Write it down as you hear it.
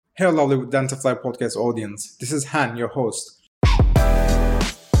Hello, lovely Dentafly podcast audience. This is Han, your host.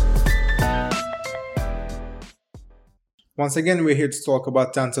 Once again, we're here to talk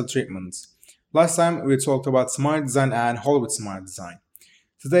about dental treatments. Last time, we talked about smile design and Hollywood smile design.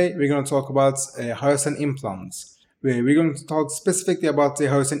 Today, we're going to talk about Hiossen implants. We're going to talk specifically about the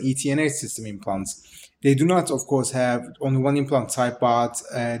Hiossen ETNH system implants. They do not, of course, have only one implant type, but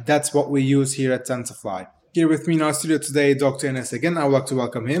that's what we use here at Dentafly. Here with me in our studio today, Dr. Enes again. I would like to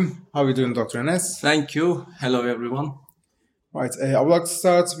welcome him. How are you doing, Dr. Enes? Thank you. Hello, everyone. Right. I would like to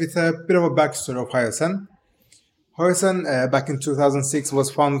start with a bit of a backstory of Hiossen. Hiossen, back in 2006, was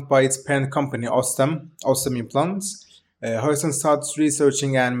founded by its parent company, Ostem Implants. Hiossen started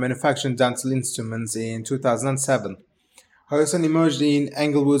researching and manufacturing dental instruments in 2007. Hiossen emerged in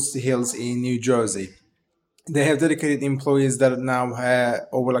Englewood Hills in New Jersey. They have dedicated employees that now have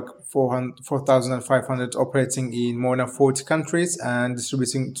over 4,500 operating in more than 40 countries and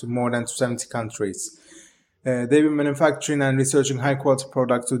distributing to more than 70 countries. They've been manufacturing and researching high-quality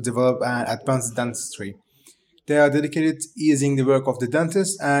products to develop and advance dentistry. They are dedicated to easing the work of the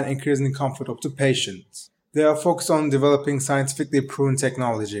dentist and increasing the comfort of the patient. They are focused on developing scientifically proven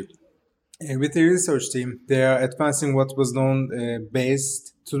technology. With the research team, they are advancing what was known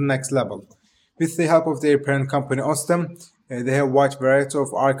based to the next level. With the help of their parent company Ostem, they have a wide variety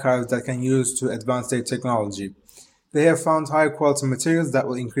of archives that can use to advance their technology. They have found high-quality materials that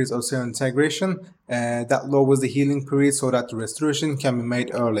will increase osseointegration, that lowers the healing period so that the restoration can be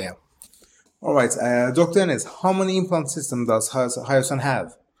made earlier. Alright, Dr. Enes, how many implant systems does Hiossen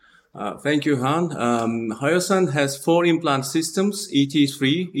have? Thank you, Han. Hiossen has 4 implant systems,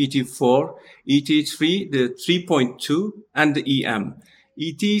 ET3, ET4, ET3, the 3.2, and the EM.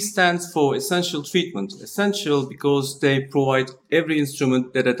 ET stands for Essential Treatment. Essential because they provide every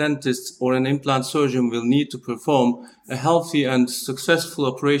instrument that a dentist or an implant surgeon will need to perform a healthy and successful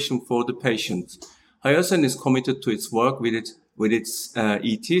operation for the patient. Hiossen is committed to its work with its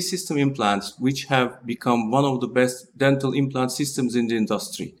ET system implants, which have become one of the best dental implant systems in the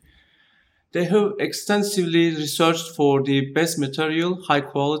industry. They have extensively researched for the best material, high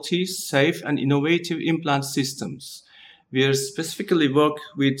quality, safe and innovative implant systems. We specifically work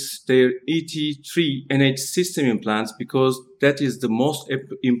with their ET3 NH system implants because that is the most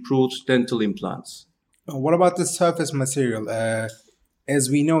improved dental implants. What about the surface material? As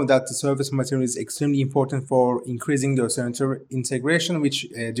we know that the surface material is extremely important for increasing the osseointegration, which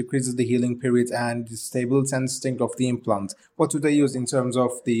decreases the healing period and the stability and strength of the implant. What do they use in terms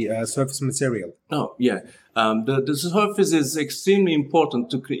of the surface material? The surface is extremely important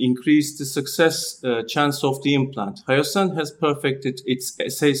to increase the success chance of the implant. Hiossen has perfected its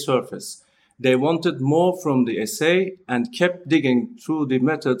assay surface. They wanted more from the assay and kept digging through the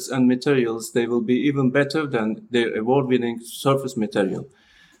methods and materials. They will be even better than their award-winning surface material.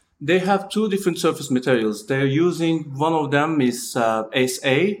 They have 2 different surface materials. They're using, one of them is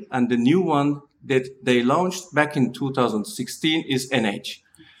SA, and the new one that they launched back in 2016 is NH.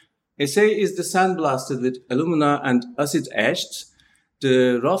 SA is the sandblasted with alumina and acid etched.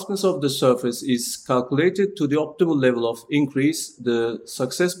 The roughness of the surface is calculated to the optimal level of increase the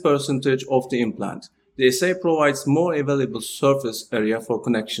success percentage of the implant. The assay provides more available surface area for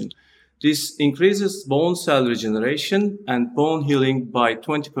connection. This increases bone cell regeneration and bone healing by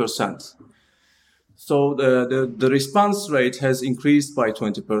 20%. So the response rate has increased by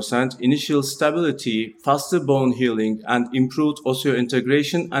 20%, initial stability, faster bone healing, and improved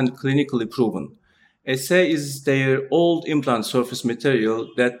osseointegration and clinically proven. SA is their old implant surface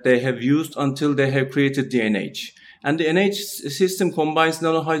material that they have used until they have created the NH. And the NH system combines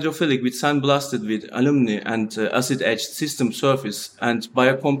nanohydrophilic with sandblasted with alumni and acid-etched system surface and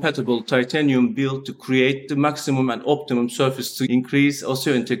biocompatible titanium build to create the maximum and optimum surface to increase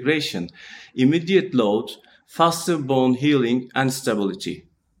osseointegration, immediate load, faster bone healing, and stability.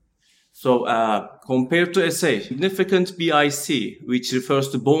 So, compared to SA, significant BIC, which refers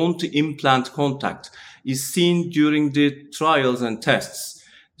to bone-to-implant contact, is seen during the trials and tests.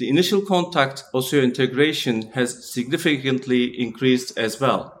 The initial contact osseointegration has significantly increased as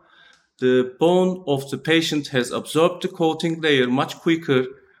well. The bone of the patient has absorbed the coating layer much quicker,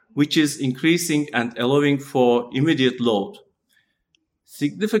 which is increasing and allowing for immediate load.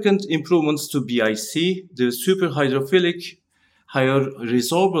 Significant improvements to BIC, the superhydrophilic, higher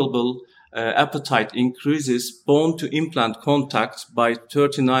resorbable appetite increases bone-to-implant contact by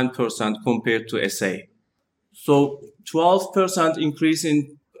 39% compared to SA. So 12% increase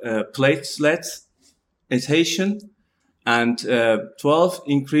in platelet adhesion and 12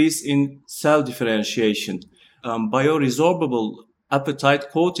 increase in cell differentiation. Bioresorbable appetite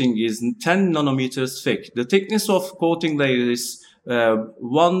coating is 10 nanometers thick. The thickness of coating layer is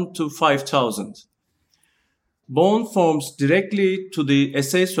 1 to 5,000. Bone forms directly to the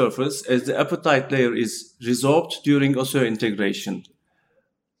assay surface as the apatite layer is resorbed during osseointegration.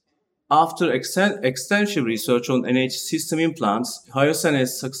 After extensive research on NH system implants, Hiossen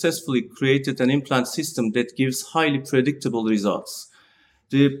has successfully created an implant system that gives highly predictable results.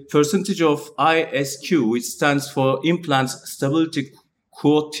 The percentage of ISQ, which stands for Implant Stability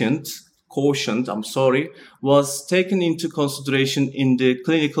Quotient, was taken into consideration in the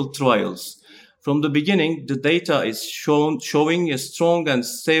clinical trials. From the beginning, the data is showing a strong and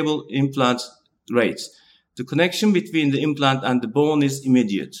stable implant rate. The connection between the implant and the bone is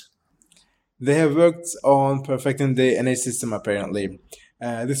immediate. They have worked on perfecting the NH system apparently.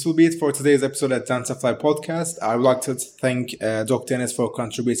 This will be it for today's episode at Dentafly Podcast. I would like to thank Dr. Enes for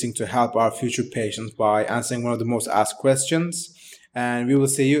contributing to help our future patients by answering one of the most asked questions. And we will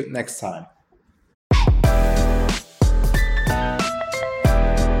see you next time.